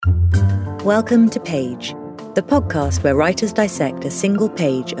Welcome to Page, the podcast where writers dissect a single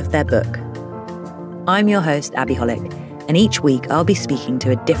page of their book. I'm your host, Abby Hollick, and each week I'll be speaking to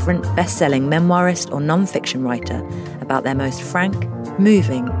a different best-selling memoirist or non-fiction writer about their most frank,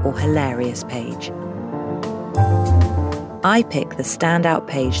 moving, or hilarious page. I pick the standout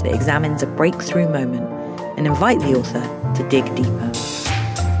page that examines a breakthrough moment and invite the author to dig deeper.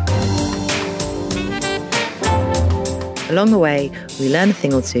 Along the way, we learn a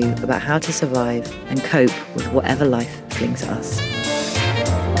thing or two about how to survive and cope with whatever life flings at us.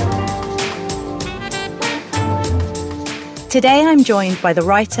 Today I'm joined by the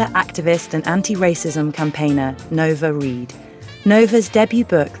writer, activist and anti-racism campaigner Nova Reid. Nova's debut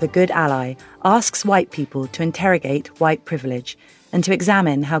book, The Good Ally, asks white people to interrogate white privilege and to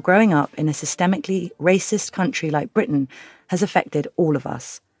examine how growing up in a systemically racist country like Britain has affected all of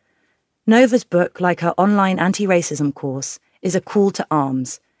us. Nova's book, like her online anti-racism course, is a call to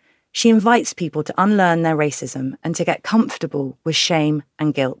arms. She invites people to unlearn their racism and to get comfortable with shame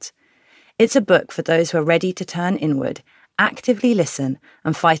and guilt. It's a book for those who are ready to turn inward, actively listen,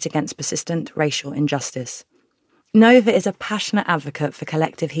 and fight against persistent racial injustice. Nova is a passionate advocate for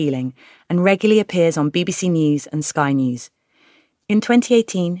collective healing and regularly appears on BBC News and Sky News. In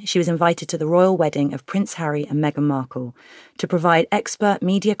 2018, she was invited to the royal wedding of Prince Harry and Meghan Markle to provide expert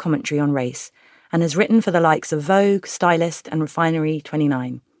media commentary on race, and has written for the likes of Vogue, Stylist and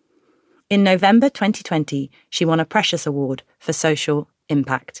Refinery29. In November 2020, she won a Precious Award for social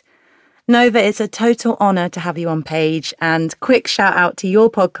impact. Nova, it's a total honour to have you on Page, and quick shout out to your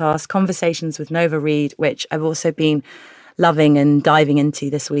podcast, Conversations with Nova Reid, which I've also been loving and diving into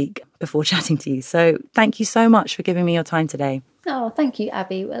this week before chatting to you. So thank you so much for giving me your time today. Oh, thank you,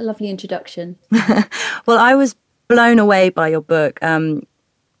 Abby. What a lovely introduction. Well, I was blown away by your book.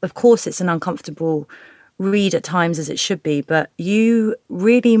 Of course, it's an uncomfortable read at times, as it should be, but you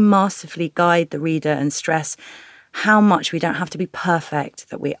really masterfully guide the reader and stress how much we don't have to be perfect,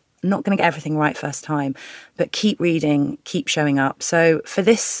 that we're not going to get everything right first time, but keep reading, keep showing up. So for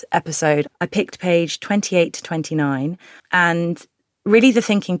this episode, I picked page 28 to 29. And really the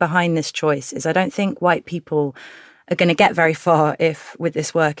thinking behind this choice is I don't think white people are going to get very far if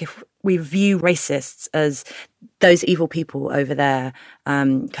we view racists as those evil people over there,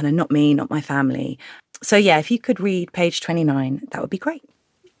 kind of not me, not my family. So yeah, if you could read page 29, that would be great.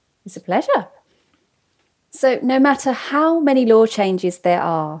 It's a pleasure. So no matter how many law changes there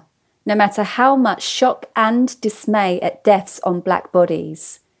are, no matter how much shock and dismay at deaths on black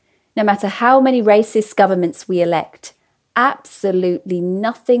bodies, no matter how many racist governments we elect, absolutely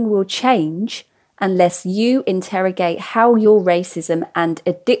nothing will change unless you interrogate how your racism and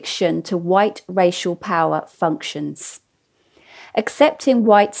addiction to white racial power functions. Accepting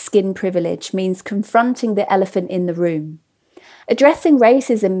white skin privilege means confronting the elephant in the room. Addressing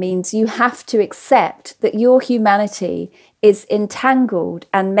racism means you have to accept that your humanity is entangled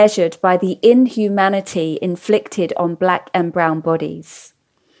and measured by the inhumanity inflicted on black and brown bodies.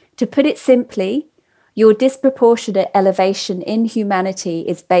 To put it simply, your disproportionate elevation in humanity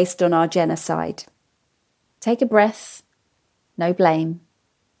is based on our genocide. Take a breath. No blame.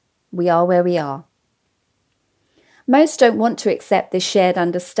 We are where we are. Most don't want to accept this shared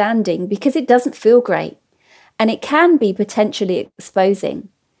understanding because it doesn't feel great, and it can be potentially exposing.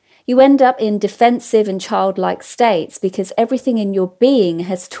 You end up in defensive and childlike states because everything in your being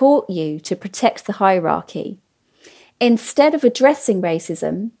has taught you to protect the hierarchy. Instead of addressing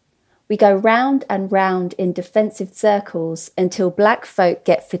racism, we go round and round in defensive circles until black folk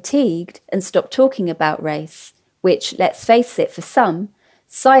get fatigued and stop talking about race, which, let's face it, for some,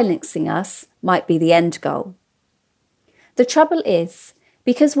 silencing us might be the end goal. The trouble is,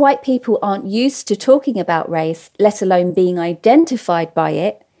 because white people aren't used to talking about race, let alone being identified by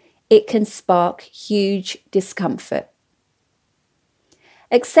it, it can spark huge discomfort.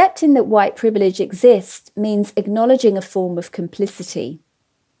 Accepting that white privilege exists means acknowledging a form of complicity.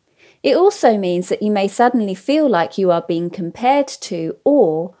 It also means that you may suddenly feel like you are being compared to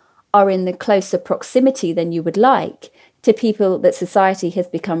or are in the closer proximity than you would like to people that society has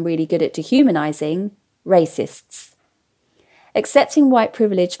become really good at dehumanizing, racists. Accepting white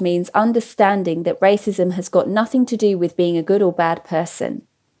privilege means understanding that racism has got nothing to do with being a good or bad person.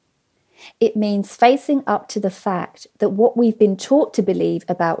 It means facing up to the fact that what we've been taught to believe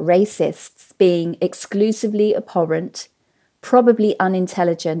about racists being exclusively abhorrent, probably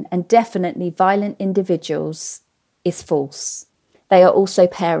unintelligent and definitely violent individuals is false. They are also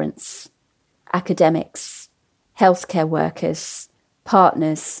parents, academics, healthcare workers,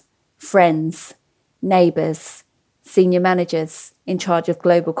 partners, friends, neighbours, senior managers in charge of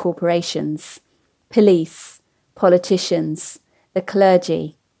global corporations, police, politicians, the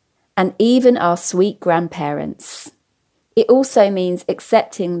clergy, and even our sweet grandparents. It also means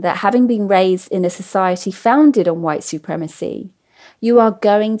accepting that having been raised in a society founded on white supremacy, you are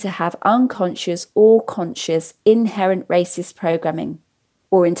going to have unconscious or conscious inherent racist programming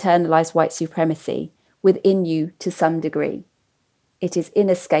or internalized white supremacy within you to some degree. It is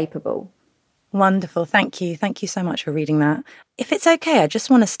inescapable. Wonderful. Thank you. Thank you so much for reading that. If it's okay, I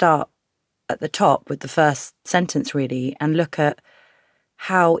just want to start at the top with the first sentence, really, and look at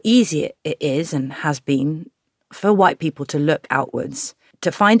how easy it is and has been for white people to look outwards,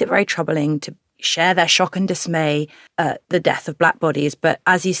 to find it very troubling, to share their shock and dismay at the death of black bodies. But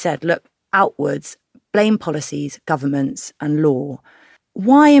as you said, look outwards, blame policies, governments and law.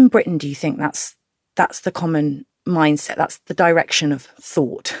 Why in Britain do you think that's the common mindset? That's the direction of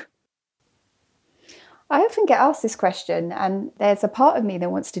thought? I often get asked this question, and there's a part of me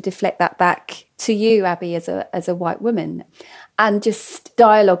that wants to deflect that back to you, Abby, as a white woman, and just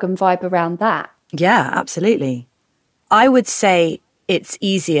dialogue and vibe around that. Yeah, absolutely. I would say it's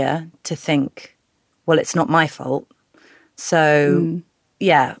easier to think, well, it's not my fault. So,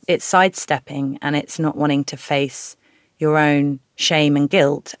 yeah, it's sidestepping and it's not wanting to face your own shame and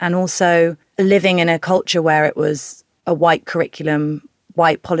guilt. And also living in a culture where it was a white curriculum,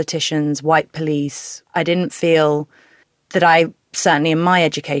 white politicians, white police. I didn't feel that certainly in my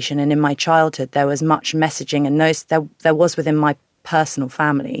education and in my childhood, there was much messaging, and there was within my personal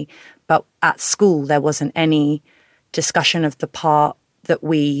family. But at school, there wasn't any discussion of the part that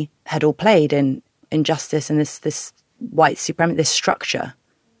we had all played in injustice and this white supremacy, this structure.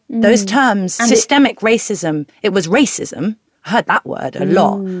 Those terms, and systemic racism, it was racism. I heard that word a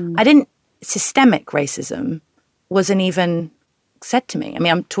lot. Systemic racism wasn't even said to me. I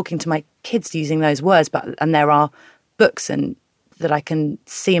mean, I'm talking to my kids using those words, and there are books and that I can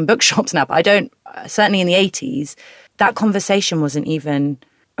see in bookshops now, but I don't, certainly in the 80s, that conversation wasn't even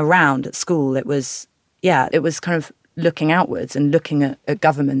around at school. It was kind of looking outwards and looking at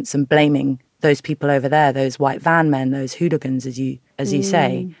governments and blaming those people over there, those white van men, those hooligans, as you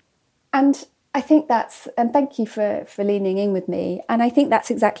say. And I think and thank you for leaning in with me. And I think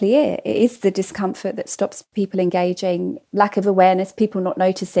that's exactly it. It is the discomfort that stops people engaging, lack of awareness, people not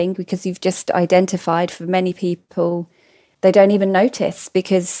noticing, because you've just identified for many people, they don't even notice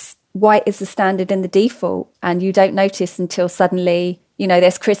because white is the standard and the default. And you don't notice until suddenly,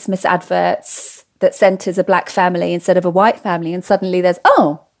 there's Christmas adverts that centres a black family instead of a white family. And suddenly there's,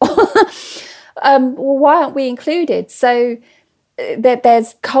 well, why aren't we included? So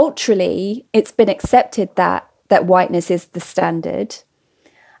there's culturally, it's been accepted that whiteness is the standard.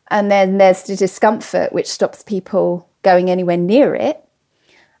 And then there's the discomfort, which stops people going anywhere near it.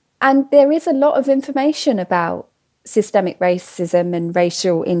 And there is a lot of information about systemic racism and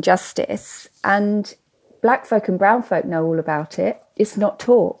racial injustice. And black folk and brown folk know all about it. It's not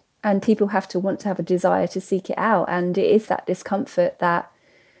taught. And people have to want to have a desire to seek it out. And it is that discomfort that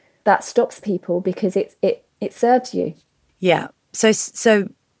stops people because it serves you. Yeah. So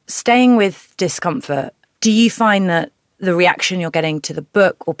staying with discomfort, do you find that the reaction you're getting to the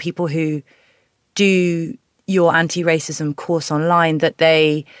book, or people who do your anti-racism course online, that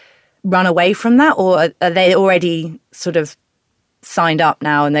they run away from that, or are they already sort of signed up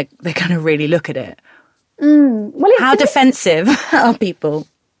now and they're going to really look at it? Well, how defensive are people?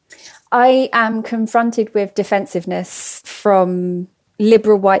 I am confronted with defensiveness from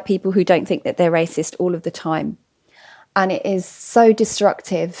liberal white people who don't think that they're racist all of the time. And it is so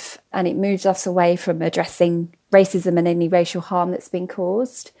destructive, and it moves us away from addressing racism and any racial harm that's been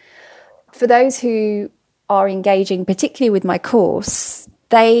caused. For those who are engaging, particularly with my course,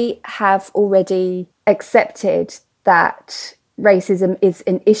 they have already accepted that racism is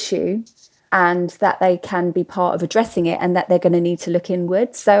an issue and that they can be part of addressing it, and that they're going to need to look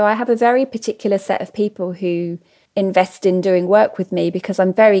inward. So I have a very particular set of people who invest in doing work with me because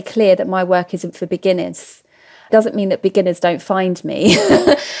I'm very clear that my work isn't for beginners. Doesn't mean that beginners don't find me,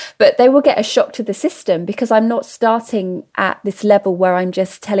 but they will get a shock to the system because I'm not starting at this level where I'm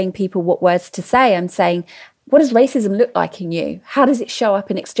just telling people what words to say. I'm saying, what does racism look like in you? How does it show up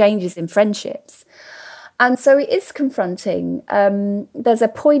in exchanges, in friendships? And so it is confronting. There's a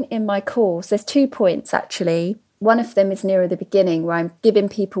point in my course, there's 2 points actually. One of them is nearer the beginning, where I'm giving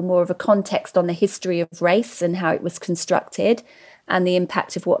people more of a context on the history of race and how it was constructed, and the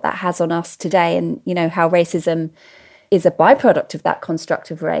impact of what that has on us today, and how racism is a byproduct of that construct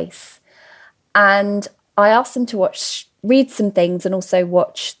of race. And I asked them to read some things and also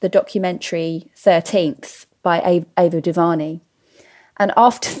watch the documentary 13th by Ava DuVernay. And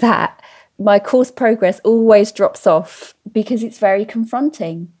after that, my course progress always drops off because it's very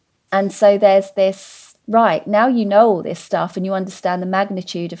confronting. And so there's this right, now you know all this stuff and you understand the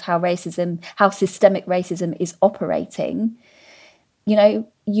magnitude of how systemic racism is operating. You know,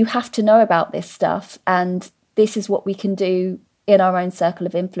 you have to know about this stuff, and this is what we can do in our own circle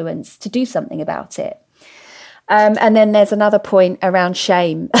of influence to do something about it. And then there's another point around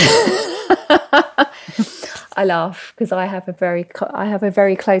shame. I laugh because I have a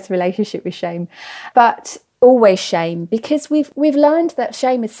very close relationship with shame, but always shame, because we've learned that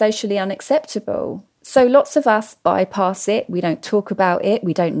shame is socially unacceptable. So lots of us bypass it. We don't talk about it.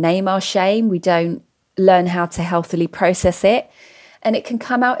 We don't name our shame. We don't learn how to healthily process it. And it can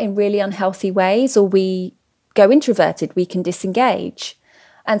come out in really unhealthy ways, or we go introverted, we can disengage.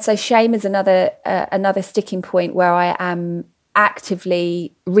 And so shame is another sticking point where I am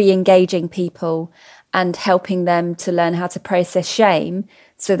actively re-engaging people and helping them to learn how to process shame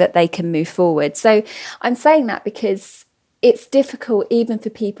so that they can move forward. So I'm saying that because it's difficult even for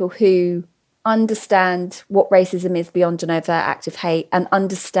people who understand what racism is beyond an overt act of hate, and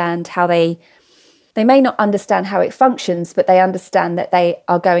understand how they may not understand how it functions, but they understand that they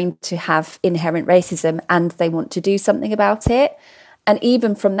are going to have inherent racism and they want to do something about it. And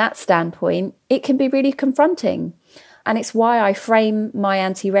even from that standpoint, it can be really confronting. And it's why I frame my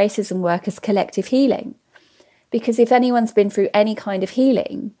anti-racism work as collective healing. Because if anyone's been through any kind of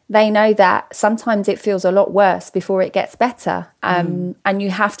healing, they know that sometimes it feels a lot worse before it gets better. And you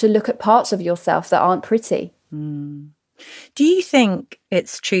have to look at parts of yourself that aren't pretty. Do you think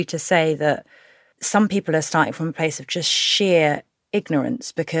it's true to say that some people are starting from a place of just sheer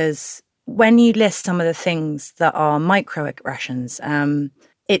ignorance? Because when you list some of the things that are microaggressions,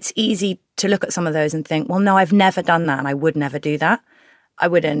 it's easy to look at some of those and think, well, no, I've never done that and I would never do that. I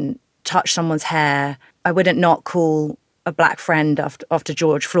wouldn't touch someone's hair. I wouldn't not call a black friend after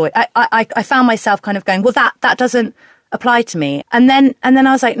George Floyd. I found myself kind of going, well, that doesn't apply to me. And then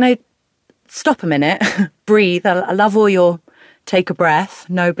I was like, no, stop a minute, breathe. I love all your take a breath,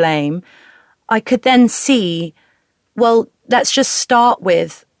 no blame. I could then see, well, let's just start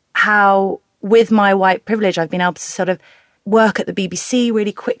with how, with my white privilege, I've been able to sort of work at the BBC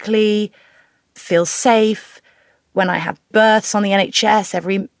really quickly, feel safe. When I have births on the NHS,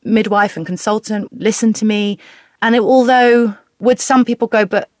 every midwife and consultant listen to me. And although would some people go,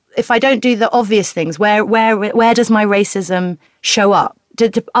 but if I don't do the obvious things, where does my racism show up?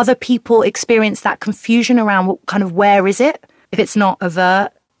 Do other people experience that confusion around what kind of, where is it if it's not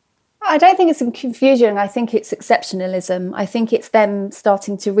overt? I don't think it's some confusion. I think it's exceptionalism. I think it's them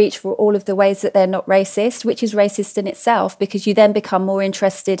starting to reach for all of the ways that they're not racist, which is racist in itself, because you then become more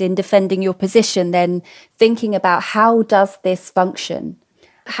interested in defending your position than thinking about how does this function?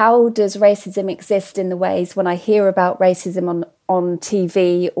 How does racism exist in the ways when I hear about racism on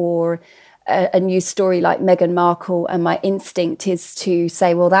TV or a news story like Meghan Markle, and my instinct is to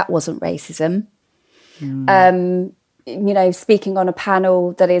say, well, that wasn't racism. You know, speaking on a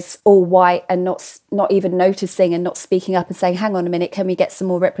panel that is all white and not even noticing and not speaking up and saying, hang on a minute, can we get some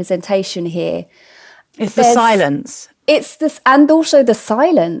more representation here? It's the silence. It's this, and also the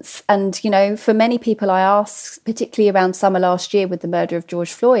silence. And, you know, for many people I asked, particularly around summer last year with the murder of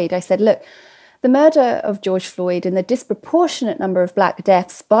George Floyd, I said, look, the murder of George Floyd and the disproportionate number of black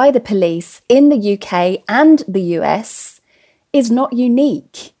deaths by the police in the UK and the US is not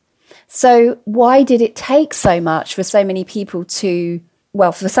unique. So why did it take so much for so many people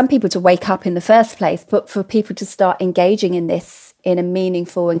for some people to wake up in the first place, but for people to start engaging in this in a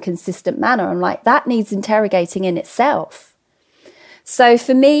meaningful and consistent manner? I'm like, that needs interrogating in itself. So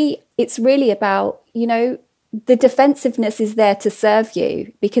for me, it's really about, you know, the defensiveness is there to serve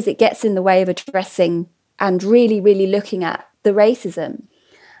you because it gets in the way of addressing and really, really looking at the racism.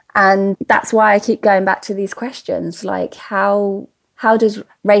 And that's why I keep going back to these questions, like how does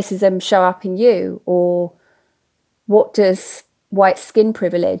racism show up in you? Or what does white skin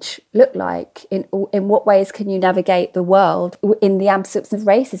privilege look like? In what ways can you navigate the world in the absence of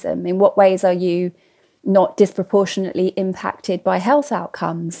racism? In what ways are you not disproportionately impacted by health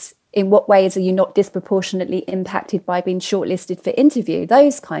outcomes? In what ways are you not disproportionately impacted by being shortlisted for interview?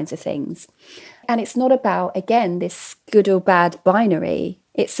 Those kinds of things. And it's not about, again, this good or bad binary.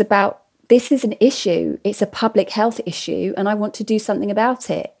 It's about, this is an issue. It's a public health issue, and I want to do something about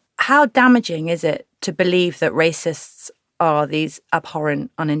it. How damaging is it to believe that racists are these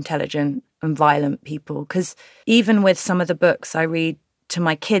abhorrent, unintelligent and violent people? Because even with some of the books I read to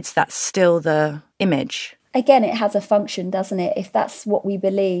my kids, that's still the image. Again, it has a function, doesn't it? If that's what we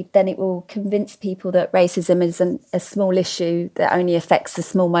believe, then it will convince people that racism is a small issue that only affects a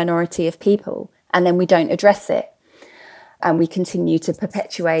small minority of people, and then we don't address it. And we continue to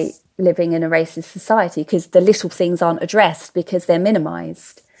perpetuate living in a racist society because the little things aren't addressed because they're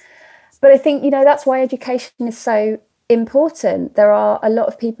minimised. But I think, that's why education is so important. There are a lot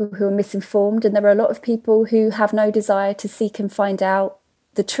of people who are misinformed, and there are a lot of people who have no desire to seek and find out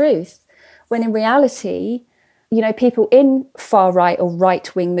the truth, when in reality, people in far right or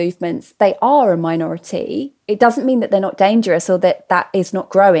right wing movements, they are a minority. It doesn't mean that they're not dangerous, or that is not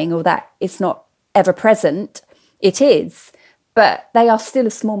growing, or that it's not ever present. It is, but they are still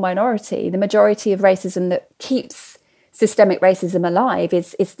a small minority. The majority of racism that keeps systemic racism alive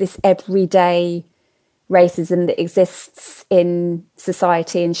is this everyday racism that exists in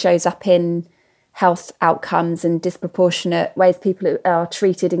society and shows up in health outcomes and disproportionate ways people are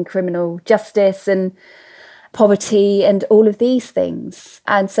treated in criminal justice and poverty and all of these things.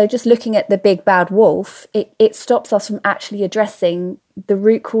 And so just looking at the big bad wolf, it stops us from actually addressing the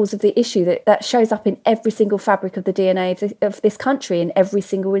root cause of the issue that shows up in every single fabric of the DNA of this country, in every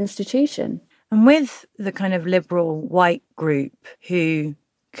single institution. And with the kind of liberal white group who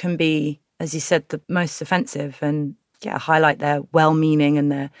can be, as you said, the most offensive and highlight their well-meaning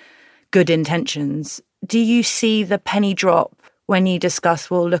and their good intentions, do you see the penny drop when you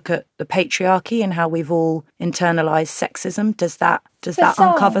discuss, look at the patriarchy and how we've all internalized sexism? Does that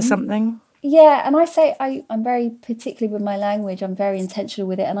uncover something? Yeah, and I say I'm very particular with my language. I'm very intentional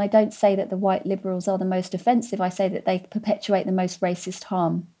with it. And I don't say that the white liberals are the most offensive. I say that they perpetuate the most racist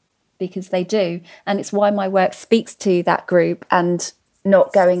harm, because they do. And it's why my work speaks to that group, and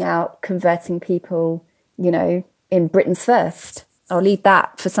not going out converting people, in Britain's first. I'll leave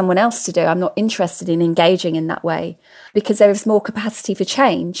that for someone else to do. I'm not interested in engaging in that way, because there is more capacity for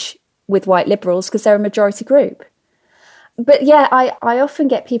change with white liberals because they're a majority group. But I often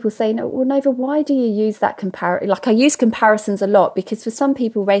get people saying, well, Nova, why do you use that comparison? Like, I use comparisons a lot because for some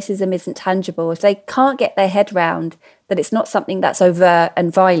people, racism isn't tangible. If they can't get their head round that it's not something that's overt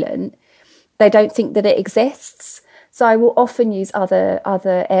and violent, they don't think that it exists. So I will often use other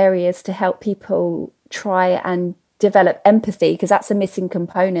areas to help people try and develop empathy, because that's a missing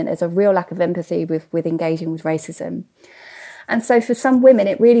component. There's a real lack of empathy with engaging with racism. And so for some women,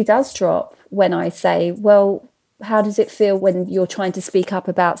 it really does drop when I say, well, how does it feel when you're trying to speak up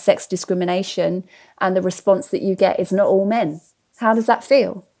about sex discrimination and the response that you get is not all men? How does that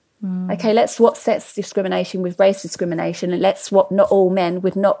feel? Okay, let's swap sex discrimination with race discrimination, and let's swap not all men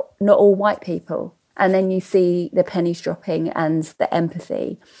with not all white people. And then you see the pennies dropping and the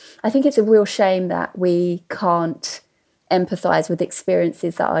empathy. I think it's a real shame that we can't empathise with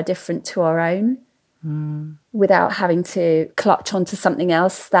experiences that are different to our own without having to clutch onto something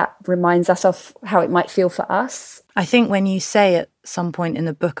else that reminds us of how it might feel for us. I think when you say at some point in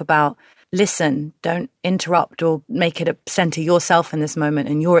the book about listen, don't interrupt or make it centre yourself in this moment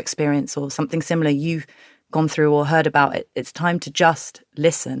and your experience or something similar you've gone through or heard about, it's time to just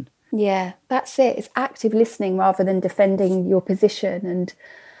listen. Yeah, that's it. It's active listening rather than defending your position. And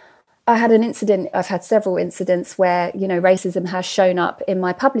I had an incident, I've had several incidents where, racism has shown up in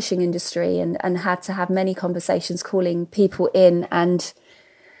my publishing industry, and had to have many conversations calling people in and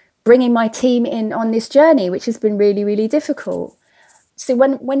bringing my team in on this journey, which has been really, really difficult. So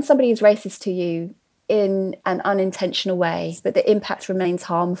when somebody is racist to you in an unintentional way, but the impact remains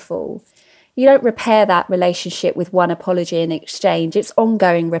harmful, you don't repair that relationship with one apology in exchange. It's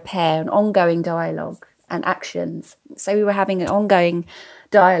ongoing repair and ongoing dialogue and actions. So we were having an ongoing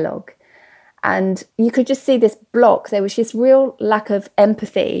dialogue, and you could just see this block. There was this real lack of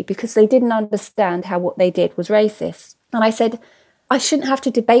empathy because they didn't understand how what they did was racist. And I said, I shouldn't have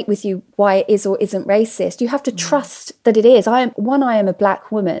to debate with you why it is or isn't racist. You have to trust that it is. I am a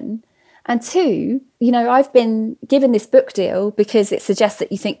black woman. And two, I've been given this book deal because it suggests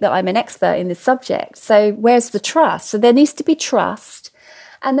that you think that I'm an expert in this subject. So where's the trust? So there needs to be trust.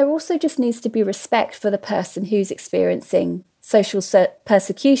 And there also just needs to be respect for the person who's experiencing social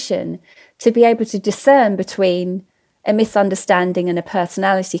persecution, to be able to discern between a misunderstanding and a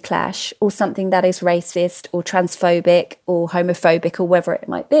personality clash, or something that is racist or transphobic or homophobic or whatever it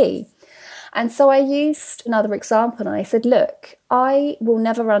might be. And so I used another example, and I said, look, I will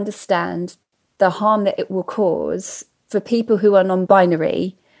never understand the harm that it will cause for people who are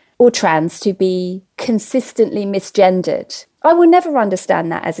non-binary or trans to be consistently misgendered. I will never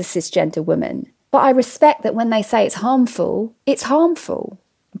understand that as a cisgender woman. But I respect that when they say it's harmful, it's harmful.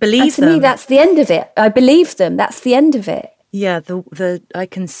 Believe them. And to me, that's the end of it. I believe them. That's the end of it. Yeah, I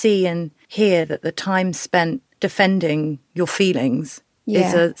can see and hear that the time spent defending your feelings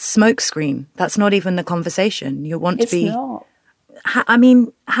is a smokescreen. That's not even the conversation. You want to be... It's not. I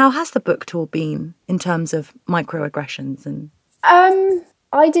mean, how has the book tour been in terms of microaggressions? And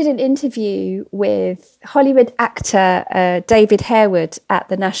I did an interview with Hollywood actor David Harewood at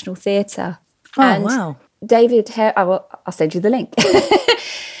the National Theatre. Oh, wow. David I'll send you the link.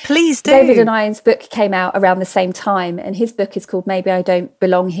 Please do. David and I's book came out around the same time, and his book is called Maybe I Don't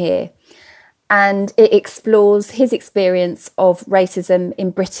Belong Here. And it explores his experience of racism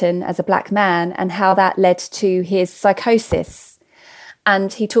in Britain as a black man and how that led to his psychosis.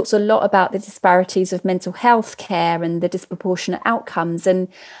 And he talks a lot about the disparities of mental health care and the disproportionate outcomes. And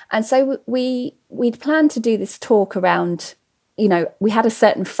so we'd planned to do this talk around, we had a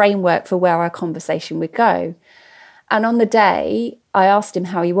certain framework for where our conversation would go. And on the day, I asked him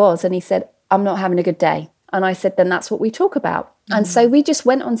how he was, and he said, "I'm not having a good day." And I said, "Then that's what we talk about." And so we just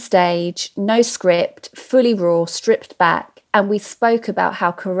went on stage, no script, fully raw, stripped back. And we spoke about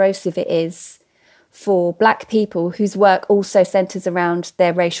how corrosive it is for black people whose work also centres around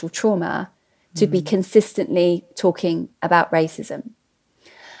their racial trauma to be consistently talking about racism.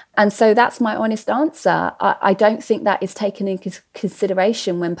 And so that's my honest answer. I don't think that is taken into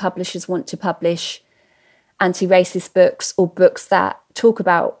consideration when publishers want to publish anti-racist books or books that talk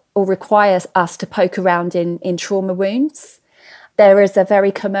about or require us to poke around in trauma wounds. There is a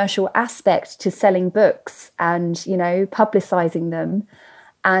very commercial aspect to selling books and, publicising them.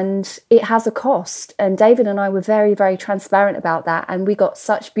 And it has a cost. And David and I were very, very transparent about that. And we got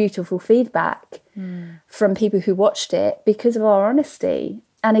such beautiful feedback from people who watched it because of our honesty.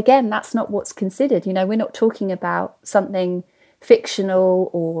 And again, that's not what's considered. We're not talking about something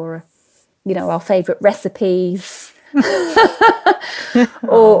fictional or, our favourite recipes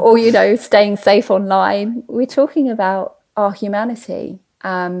or staying safe online. We're talking about our humanity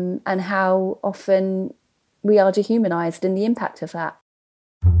and how often we are dehumanised and the impact of that.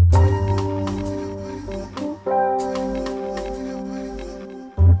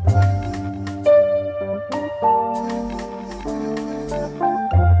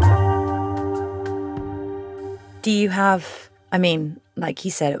 Do you have, like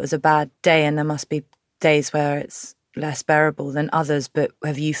you said, it was a bad day and there must be days where it's less bearable than others, but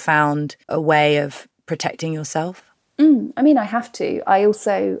have you found a way of protecting yourself? I have to. I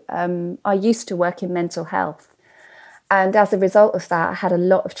also, I used to work in mental health. And as a result of that, I had a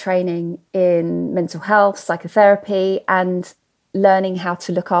lot of training in mental health, psychotherapy, and learning how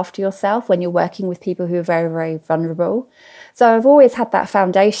to look after yourself when you're working with people who are very, very vulnerable. So I've always had that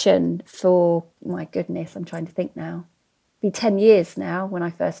foundation for, my goodness, I'm trying to think now, it'd be 10 years now when I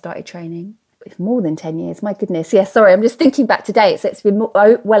first started training. It's more than 10 years, my goodness. Yeah, sorry, I'm just thinking back to dates. It's been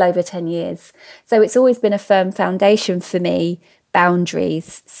well over 10 years. So it's always been a firm foundation for me,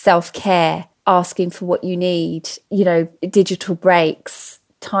 boundaries, self-care, asking for what you need, digital breaks,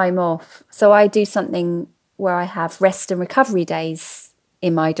 time off. So I do something where I have rest and recovery days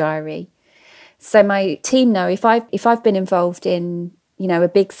in my diary. So my team know if I've been involved in, a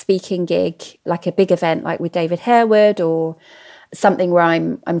big speaking gig, like a big event like with David Harewood or something where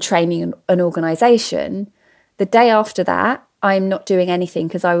I'm training an organisation, the day after that, I'm not doing anything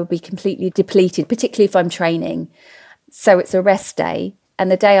because I will be completely depleted, particularly if I'm training. So it's a rest day.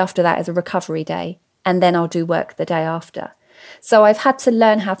 And the day after that is a recovery day. And then I'll do work the day after. So I've had to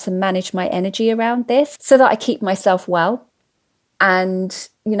learn how to manage my energy around this so that I keep myself well. And,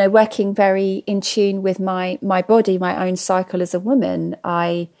 working very in tune with my body, my own cycle as a woman,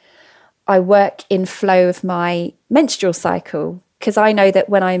 I work in flow of my menstrual cycle because I know that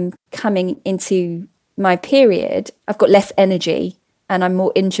when I'm coming into my period, I've got less energy and I'm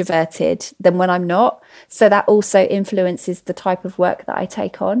more introverted than when I'm not. So that also influences the type of work that I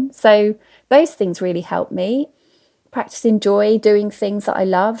take on. So those things really help me. Practicing joy, doing things that I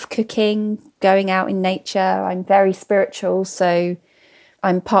love, cooking, going out in nature. I'm very spiritual, so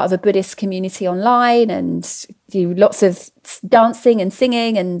I'm part of a Buddhist community online and do lots of dancing and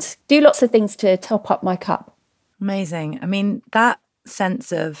singing and do lots of things to top up my cup. Amazing. That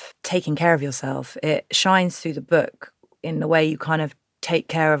sense of taking care of yourself, it shines through the book in the way you kind of take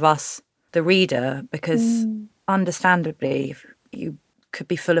care of us, the reader, because understandably you could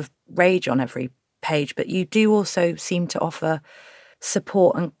be full of rage on every page, but you do also seem to offer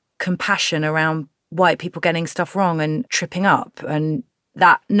support and compassion around white people getting stuff wrong and tripping up. And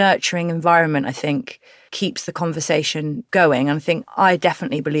that nurturing environment, I think, keeps the conversation going. And I think I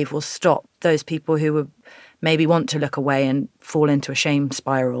definitely believe will stop those people who would maybe want to look away and fall into a shame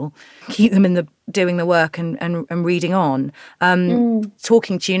spiral, keep them in the doing the work and reading on.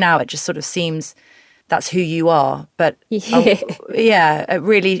 Talking to you now, it just sort of seems that's who you are. But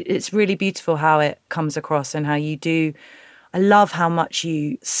it's really beautiful how it comes across and how you do. I love how much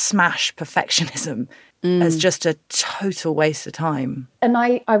you smash perfectionism as just a total waste of time. And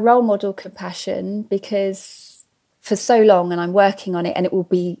I role model compassion because for so long, and I'm working on it, and it will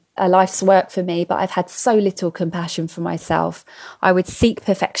be a life's work for me, but I've had so little compassion for myself. I would seek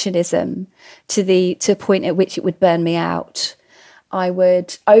perfectionism to a point at which it would burn me out. I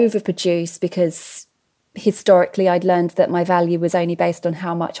would overproduce because historically I'd learned that my value was only based on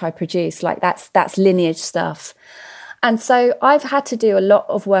how much I produce. Like that's lineage stuff. And so I've had to do a lot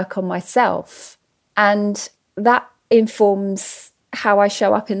of work on myself, and that informs how I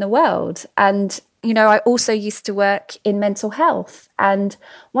show up in the world. And, you know, I also used to work in mental health. And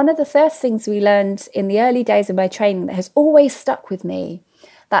one of the first things we learned in the early days of my training that has always stuck with me,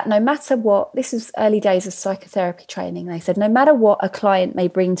 that no matter what, this is early days of psychotherapy training, they said, no matter what a client may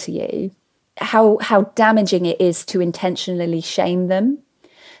bring to you, how damaging it is to intentionally shame them.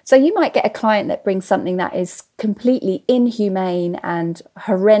 So you might get a client that brings something that is completely inhumane and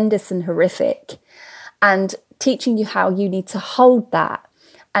horrendous and horrific, and teaching you how you need to hold that,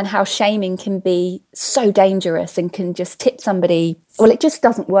 and how shaming can be so dangerous and can just tip somebody. Well, it just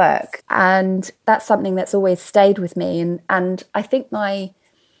doesn't work. And that's something that's always stayed with me. And I think my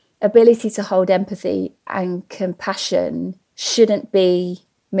ability to hold empathy and compassion shouldn't be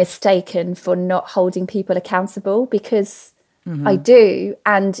mistaken for not holding people accountable, because I do,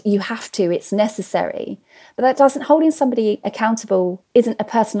 and you have to, it's necessary. But that doesn't, holding somebody accountable isn't a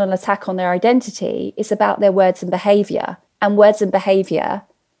personal attack on their identity. It's about their words and behaviour. And words and behaviour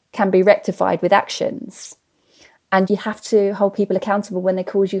can be rectified with actions. And you have to hold people accountable when they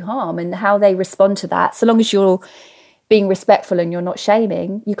cause you harm, and how they respond to that. So long as you're being respectful and you're not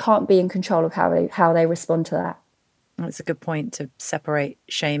shaming, you can't be in control of how they respond to that. That's a good point, to separate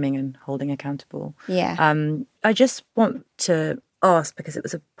shaming and holding accountable. Yeah. I just want to ask, because it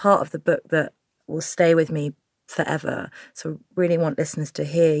was a part of the book that will stay with me forever. So I really want listeners to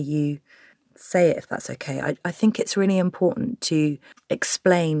hear you say it, if that's okay. I think it's really important to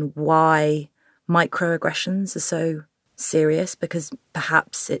explain why microaggressions are so serious, because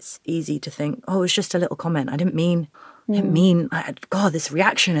perhaps it's easy to think, oh, it's just a little comment. I didn't mean, God, this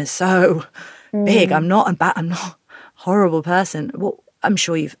reaction is so big. I'm not a horrible person. Well, I'm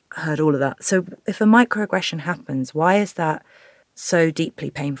sure you've heard all of that. So if a microaggression happens, why is that so deeply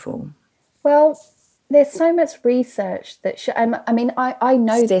painful? Well, there's so much research that I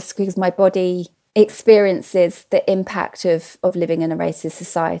know this because my body experiences the impact of living in a racist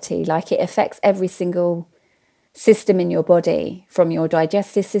society. Like, it affects every single system in your body, from your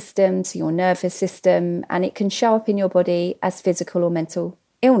digestive system to your nervous system, and it can show up in your body as physical or mental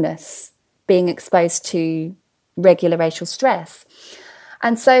illness, being exposed to regular racial stress.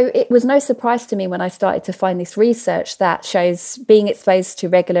 And so it was no surprise to me when I started to find this research that shows being exposed to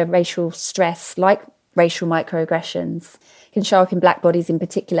regular racial stress, like racial microaggressions, can show up in Black bodies in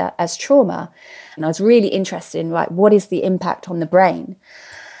particular as trauma. And I was really interested in, like, what is the impact on the brain?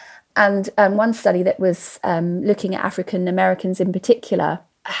 And one study that was looking at African Americans in particular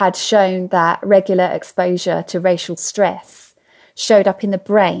had shown that regular exposure to racial stress showed up in the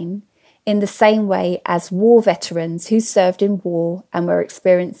brain in the same way as war veterans who served in war and were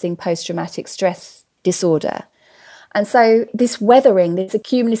experiencing post-traumatic stress disorder. And so this weathering, these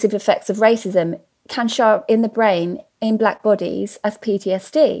accumulative effects of racism, can show up in the brain in Black bodies as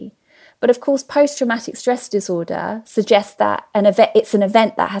PTSD. But of course, post-traumatic stress disorder suggests that it's an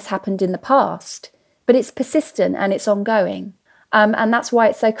event that has happened in the past, but it's persistent and it's ongoing. And that's why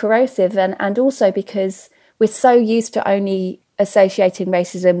it's so corrosive. And also because we're so used to only associating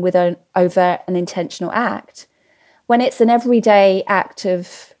racism with an overt and intentional act, when it's an everyday act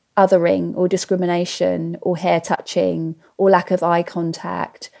of othering or discrimination or hair touching or lack of eye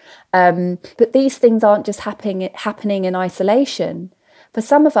contact. But these things aren't just happening in isolation. For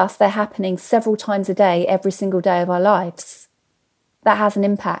some of us, they're happening several times a day, every single day of our lives. That has an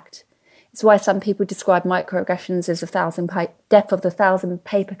impact. It's why some people describe microaggressions as death of the 1,000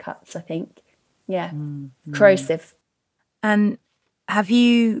 paper cuts, I think. Yeah, corrosive. And have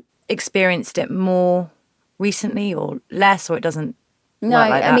you experienced it more recently or less, or it doesn't No, work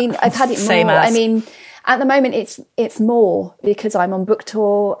like that? I mean, I've had it more. Same as. I mean, at the moment, it's more because I'm on book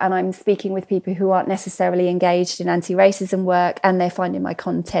tour and I'm speaking with people who aren't necessarily engaged in anti-racism work, and they're finding my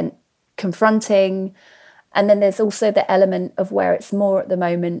content confronting. And then there's also the element of where it's more at the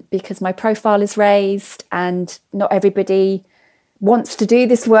moment because my profile is raised and not everybody wants to do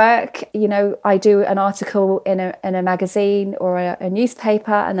this work. You know, I do an article in a magazine or a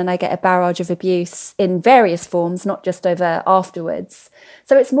newspaper, and then I get a barrage of abuse in various forms, not just over afterwards.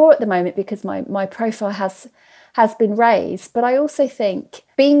 So it's more at the moment because my profile has been raised. But I also think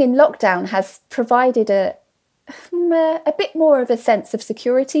being in lockdown has provided a bit more of a sense of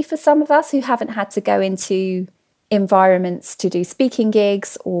security for some of us who haven't had to go into environments to do speaking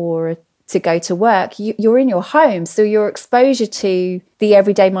gigs or to go to work. You're in your home, so your exposure to the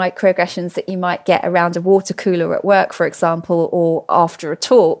everyday microaggressions that you might get around a water cooler at work, for example, or after a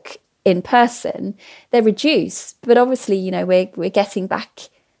talk in person, they're reduced. But obviously, you know, we're getting back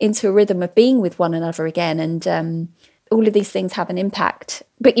into a rhythm of being with one another again, and all of these things have an impact.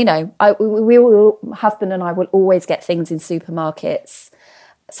 But, you know, husband and I will always get things in supermarkets.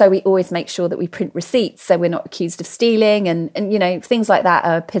 So we always make sure that we print receipts so we're not accused of stealing, and you know, things like that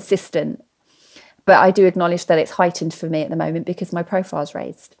are persistent. But I do acknowledge that it's heightened for me at the moment because my profile's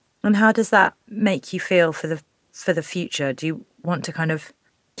raised. And how does that make you feel for the future? Do you want to kind of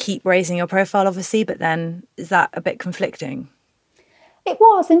keep raising your profile, obviously, but then is that a bit conflicting? It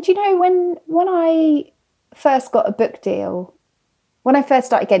was. And you know, when I first got a book deal, when I first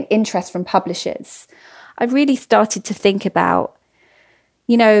started getting interest from publishers, I really started to think about,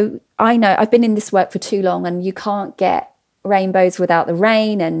 you know I've been in this work for too long, and you can't get rainbows without the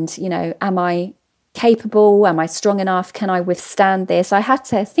rain. And, you know, am I capable? Am I strong enough? Can I withstand this? I had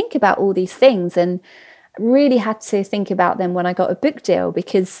to think about all these things, and really had to think about them when I got a book deal,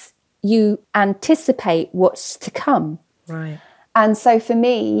 because you anticipate what's to come. Right. And so for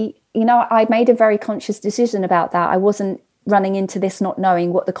me, you know, I made a very conscious decision about that. I wasn't running into this not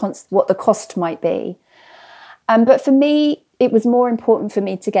knowing what the cost might be. But for me, it was more important for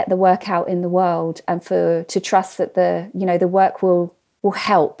me to get the work out in the world, and to trust that the work will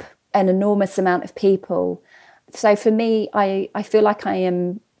help an enormous amount of people. So for me, I feel like I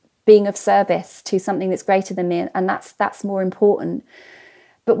am being of service to something that's greater than me, and that's more important.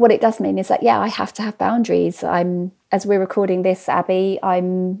 But what it does mean is that, yeah, I have to have boundaries. As we're recording this, Abby,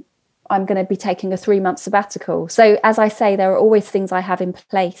 I'm going to be taking a 3-month sabbatical. So as I say, there are always things I have in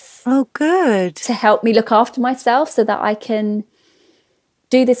place. Oh, good. To help me look after myself so that I can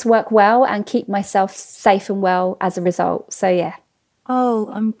do this work well and keep myself safe and well as a result. So, yeah.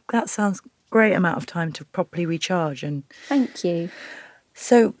 Oh, that sounds great amount of time to properly recharge. And thank you.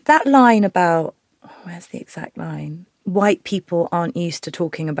 So that line about, where's the exact line? White people aren't used to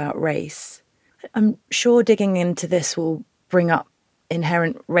talking about race. I'm sure digging into this will bring up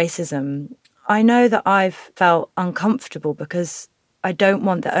inherent racism. I know that I've felt uncomfortable because I don't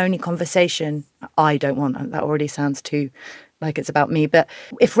want the only conversation. I don't want, that already sounds too like it's about me. But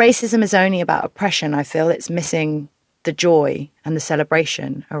if racism is only about oppression, I feel it's missing the joy and the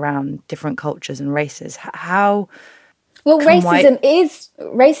celebration around different cultures and races. How? Well, racism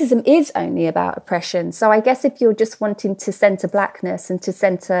is only about oppression. So I guess if you're just wanting to centre blackness and to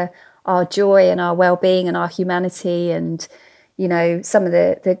centre our joy and our well-being and our humanity and, you know, some of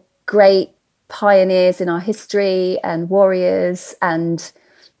the great pioneers in our history and warriors and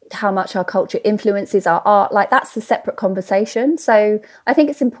how much our culture influences our art, like that's a separate conversation. So I think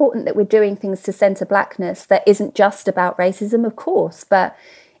it's important that we're doing things to centre blackness that isn't just about racism, of course. But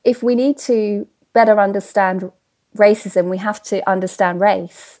if we need to better understand racism, we have to understand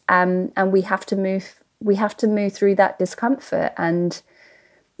race, and we have to move through that discomfort. And,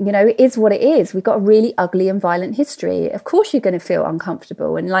 you know, it is what it is. We've got a really ugly and violent history. Of course you're going to feel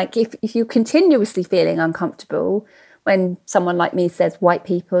uncomfortable. And like if you're continuously feeling uncomfortable when someone like me says white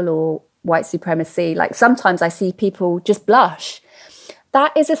people or white supremacy, like sometimes I see people just blush.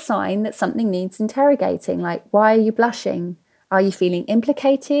 That is a sign that something needs interrogating. Like, why are you blushing? Are you feeling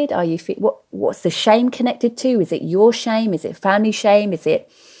implicated? Are you what's the shame connected to? Is it your shame? Is it family shame? Is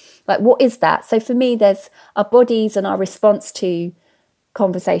it like, what is that? So for me, there's our bodies and our response to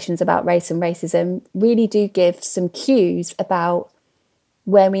conversations about race and racism really do give some cues about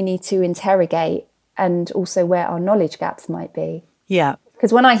where we need to interrogate and also where our knowledge gaps might be. Yeah.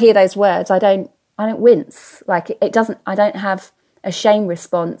 Because when I hear those words, I don't wince. Like I don't have a shame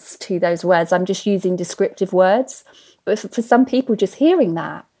response to those words. I'm just using descriptive words. But for some people, just hearing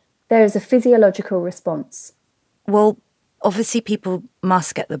that, there is a physiological response. Well, obviously people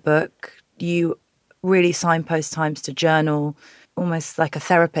must get the book. You really signpost times to journal, almost like a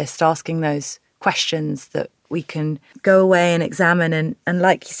therapist, asking those questions that we can go away and examine. And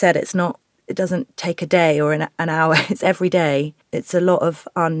like you said, it doesn't take a day or an hour. It's every day. It's a lot of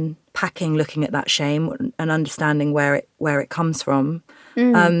unpacking, looking at that shame and understanding where it comes from.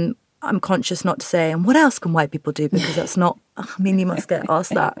 I'm conscious not to say, and what else can white people do? Because that's not, I mean, you must get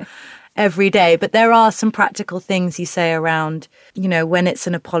asked that every day. But there are some practical things you say around, you know, when it's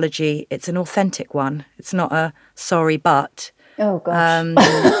an apology, it's an authentic one. It's not a sorry, but. Oh,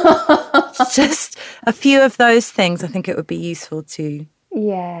 gosh. Just a few of those things I think it would be useful to.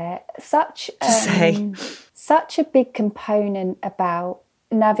 Yeah, such a big component about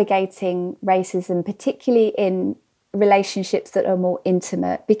navigating racism, particularly in relationships that are more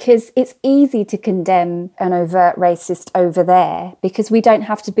intimate, because it's easy to condemn an overt racist over there because we don't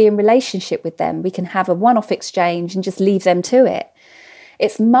have to be in relationship with them. We can have a one-off exchange and just leave them to it.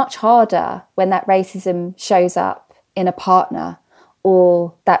 It's much harder when that racism shows up in a partner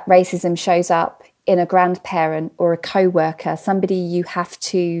or that racism shows up in a grandparent or a co-worker, somebody you have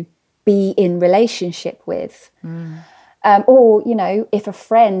to be in relationship with. Or, you know, if a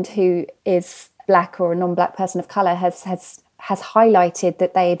friend who is Black or a non-Black person of colour has highlighted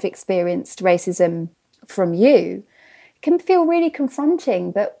that they've experienced racism from you, it can feel really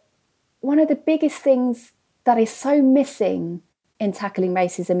confronting. But one of the biggest things that is so missing in tackling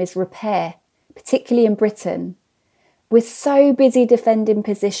racism is repair, particularly in Britain. We're so busy defending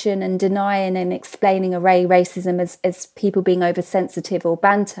position and denying and explaining array racism as people being oversensitive or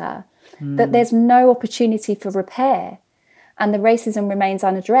banter, that there's no opportunity for repair. And the racism remains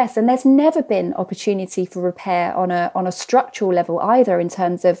unaddressed. And there's never been opportunity for repair on a structural level either, in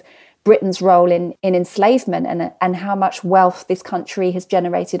terms of Britain's role in enslavement and how much wealth this country has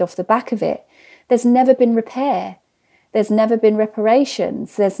generated off the back of it. There's never been repair. There's never been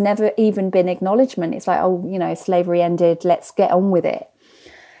reparations. There's never even been acknowledgement. It's like, oh, you know, slavery ended, let's get on with it.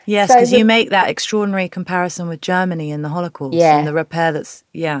 Yes, because you make that extraordinary comparison with Germany and the Holocaust and the repair that's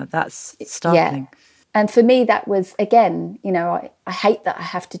startling. Yeah. And for me, that was, again, you know, I hate that I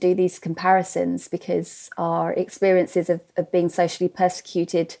have to do these comparisons, because our experiences of being socially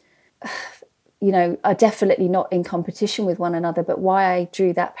persecuted, you know, are definitely not in competition with one another. But why I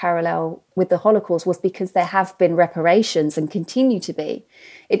drew that parallel with the Holocaust was because there have been reparations and continue to be.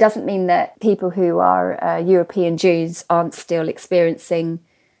 It doesn't mean that people who are European Jews aren't still experiencing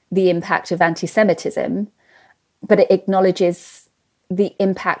the impact of anti-Semitism, but it acknowledges the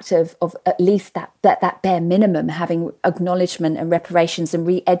impact of at least that bare minimum, having acknowledgement and reparations and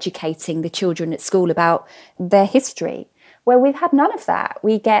re-educating the children at school about their history, where we've had none of that.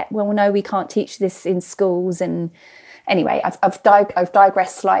 We get, well, no, we can't teach this in schools. And anyway, I've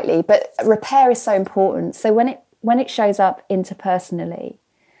digressed slightly, but repair is so important. So when it shows up interpersonally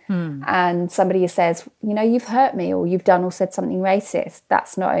and somebody says, you know, you've hurt me, or you've done or said something racist,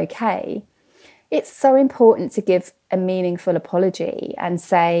 that's not okay. It's so important to give a meaningful apology and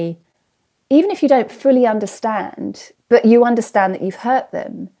say, even if you don't fully understand, but you understand that you've hurt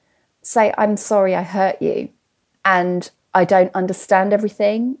them, say, I'm sorry I hurt you, and I don't understand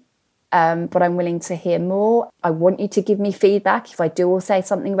everything, but I'm willing to hear more. I want you to give me feedback. If I do or say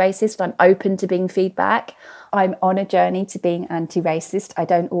something racist, I'm open to being feedback. I'm on a journey to being anti-racist. I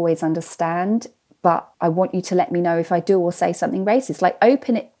don't always understand, but I want you to let me know if I do or say something racist. Like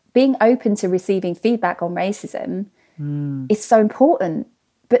being open to receiving feedback on racism is so important,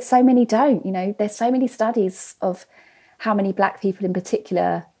 but so many don't. You know, there's so many studies of how many Black people in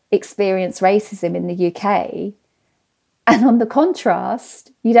particular experience racism in the UK. And on the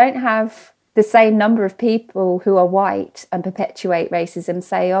contrast, you don't have the same number of people who are white and perpetuate racism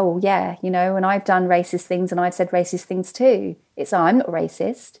say, oh, yeah, you know, and I've done racist things and I've said racist things too. It's, I'm not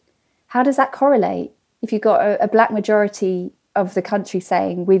racist. How does that correlate? If you've got a Black majority of the country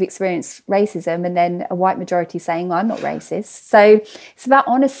saying we've experienced racism, and then a white majority saying I'm not racist. So it's about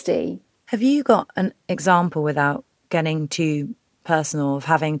honesty. Have you got an example, without getting too personal, of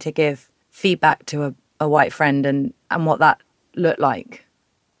having to give feedback to a white friend and what that looked like?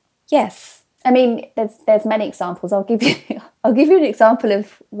 Yes. I mean, there's many examples. I'll give you an example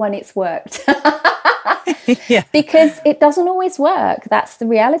of when it's worked. Yeah. Because it doesn't always work. That's the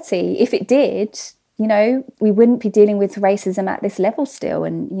reality. If it did, you know, we wouldn't be dealing with racism at this level still,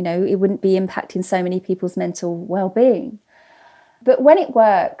 and, you know, it wouldn't be impacting so many people's mental well-being. But when it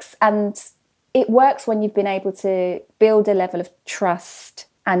works, and it works when you've been able to build a level of trust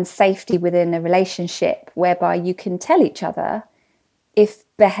and safety within a relationship whereby you can tell each other if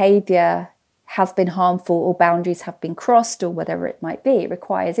behaviour has been harmful or boundaries have been crossed or whatever it might be. It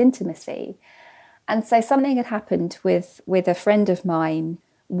requires intimacy. And so something had happened with a friend of mine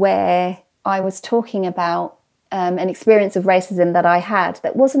where I was talking about an experience of racism that I had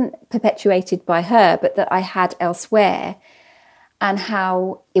that wasn't perpetuated by her, but that I had elsewhere, and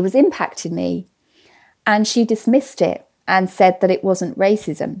how it was impacting me. And she dismissed it and said that it wasn't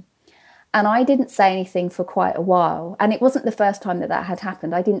racism. And I didn't say anything for quite a while. And it wasn't the first time that had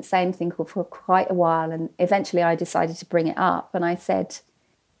happened. I didn't say anything for quite a while. And eventually I decided to bring it up. And I said,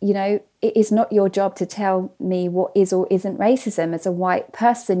 you know, it is not your job to tell me what is or isn't racism. As a white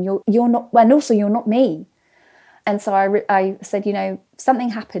person, you're not, and also you're not me. And so I said, you know, something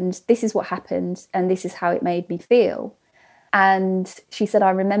happened, this is what happened, and this is how it made me feel. And she said,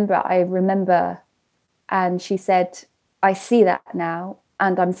 I remember. And she said, I see that now,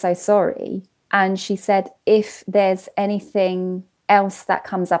 and I'm so sorry. And she said, if there's anything else that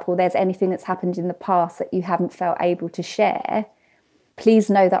comes up, or there's anything that's happened in the past that you haven't felt able to share, please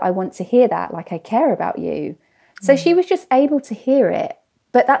know that I want to hear that, like I care about you. So she was just able to hear it,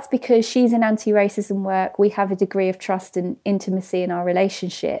 But that's because she's in anti-racism work. We have a degree of trust and intimacy in our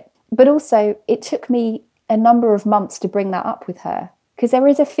relationship. But also, it took me a number of months to bring that up with her, because there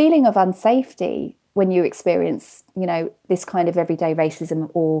is a feeling of unsafety when you experience, this kind of everyday racism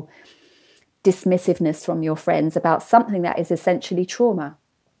or dismissiveness from your friends about something that is essentially trauma.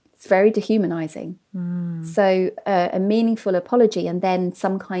 It's very dehumanizing. So a meaningful apology and then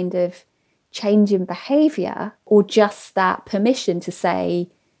some kind of change in behavior, or just that permission to say,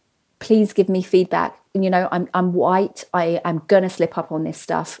 please give me feedback. I'm white. I'm going to slip up on this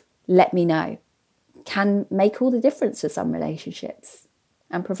stuff. Let me know. Can make all the difference to some relationships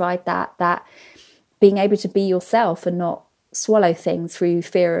and provide that being able to be yourself and not swallow things through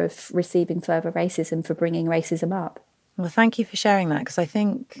fear of receiving further racism for bringing racism up. Well, thank you for sharing that, because I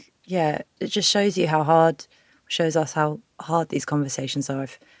think, it just shows us how hard these conversations are.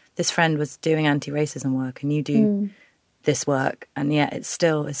 If this friend was doing anti-racism work and you do this work, and yet it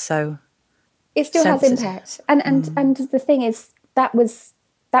still is so it still sensitive. has impact. And the thing is, that was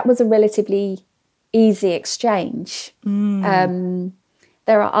a relatively easy exchange.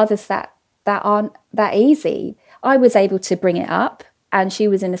 There are others that aren't that easy. I was able to bring it up, and she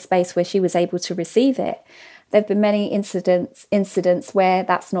was in a space where she was able to receive it. There have been many incidents where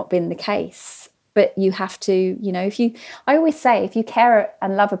that's not been the case. But you have to, I always say, if you care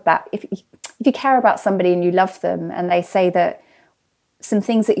and love about, if you care about somebody and you love them, and they say that some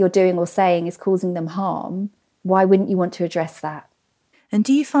things that you're doing or saying is causing them harm, why wouldn't you want to address that? And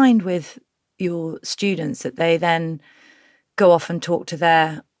do you find with your students that they then go off and talk to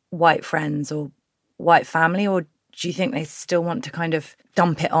their white friends or white family, or do you think they still want to kind of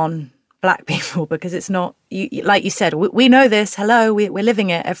dump it on Black people? Because it's not, like you said, we know this, hello, we're living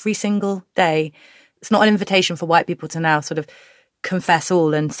it every single day. It's not an invitation for white people to now sort of confess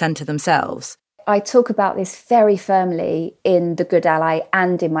all and centre themselves. I talk about this very firmly in The Good Ally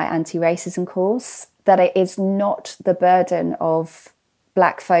and in my anti-racism course, that it is not the burden of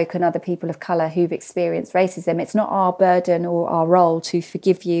Black folk and other people of colour who've experienced racism. It's not our burden or our role to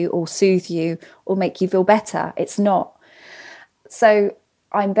forgive you or soothe you or make you feel better. It's not. So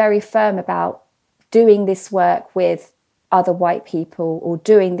I'm very firm about doing this work with other white people, or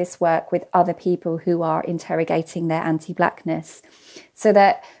doing this work with other people who are interrogating their anti-Blackness, so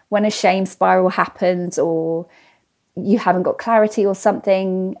that when a shame spiral happens, or you haven't got clarity or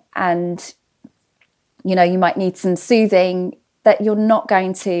something, and you might need some soothing, that you're not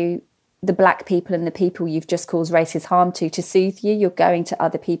going to the Black people and the people you've just caused racist harm to soothe you. You're going to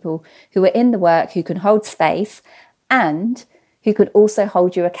other people who are in the work, who can hold space and who could also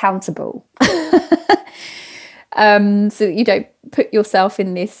hold you accountable. So that you don't put yourself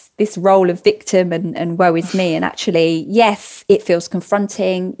in this role of victim and woe is me. And actually, yes, it feels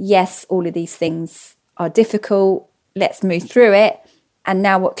confronting. Yes, all of these things are difficult. Let's move through it. And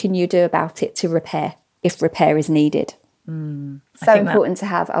now what can you do about it to repair, if repair is needed? So important to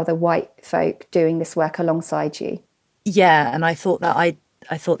have other white folk doing this work alongside you. Yeah, and I thought that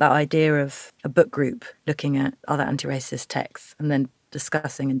idea of a book group looking at other anti-racist texts and then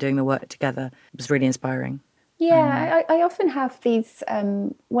discussing and doing the work together was really inspiring. Yeah, I often have these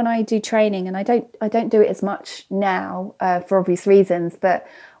when I do training, and I don't do it as much now for obvious reasons, but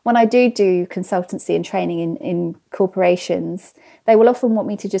when I do consultancy and training in corporations, they will often want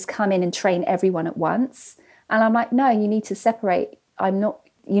me to just come in and train everyone at once. And I'm like, no, you need to separate. You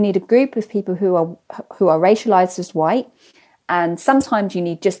need a group of people who are racialized as white. And sometimes you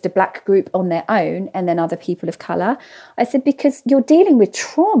need just a Black group on their own and then other people of colour. I said, because you're dealing with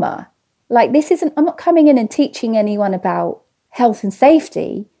trauma. Like, I'm not coming in and teaching anyone about health and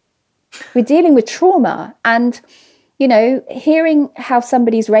safety. We're dealing with trauma. And, hearing how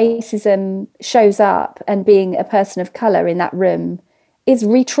somebody's racism shows up and being a person of colour in that room is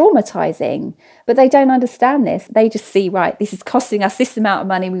re-traumatizing. But they don't understand this. They just see, right, this is costing us this amount of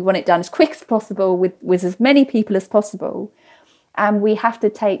money. We want it done as quick as possible with as many people as possible. And we have to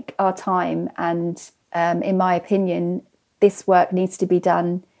take our time. And in my opinion, this work needs to be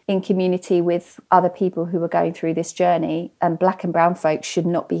done in community with other people who are going through this journey. And Black and brown folks should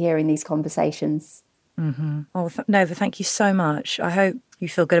not be hearing these conversations. Mm-hmm. Oh, Nova, thank you so much. I hope you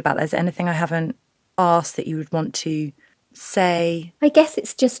feel good about that. Is there anything I haven't asked that you would want to say? I guess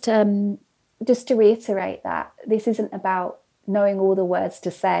it's just to reiterate that this isn't about knowing all the words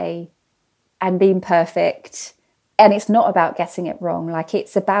to say and being perfect. And it's not about getting it wrong. Like,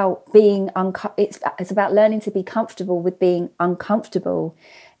 it's about being it's about learning to be comfortable with being uncomfortable,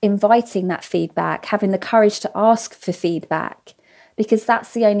 inviting that feedback, having the courage to ask for feedback, because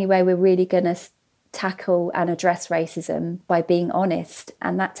that's the only way we're really going to tackle and address racism, by being honest.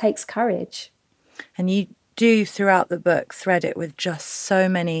 And that takes courage. And you do throughout the book thread it with just so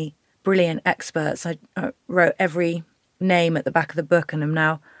many brilliant experts. I wrote every name at the back of the book and I'm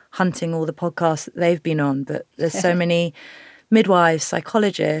now hunting all the podcasts that they've been on. But there's so many midwives,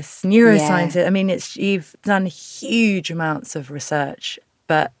 psychologists, neuroscientists. Yeah. I mean, you've done huge amounts of research,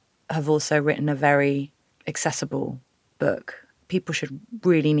 but have also written a very accessible book. People should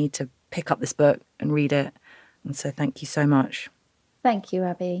really need to pick up this book and read it. And so thank you so much. Thank you,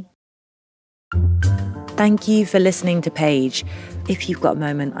 Abby. Thank you for listening to Paige. If you've got a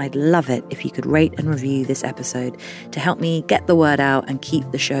moment, I'd love it if you could rate and review this episode to help me get the word out and keep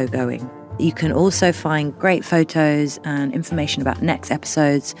the show going. You can also find great photos and information about next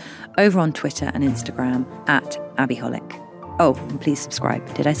episodes over on Twitter and Instagram at AbbyHolic. Oh, and please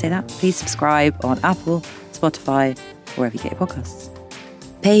subscribe. Did I say that? Please subscribe on Apple, Spotify, wherever you get your podcasts.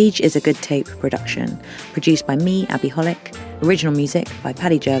 Paige is a Good Tape production, produced by me, Abby Holick. Original music by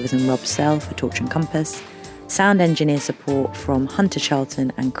Paddy Jervis and Rob Sell for Torch and Compass. Sound engineer support from Hunter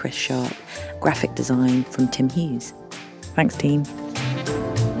Charlton and Chris Sharp. Graphic design from Tim Hughes. Thanks, team.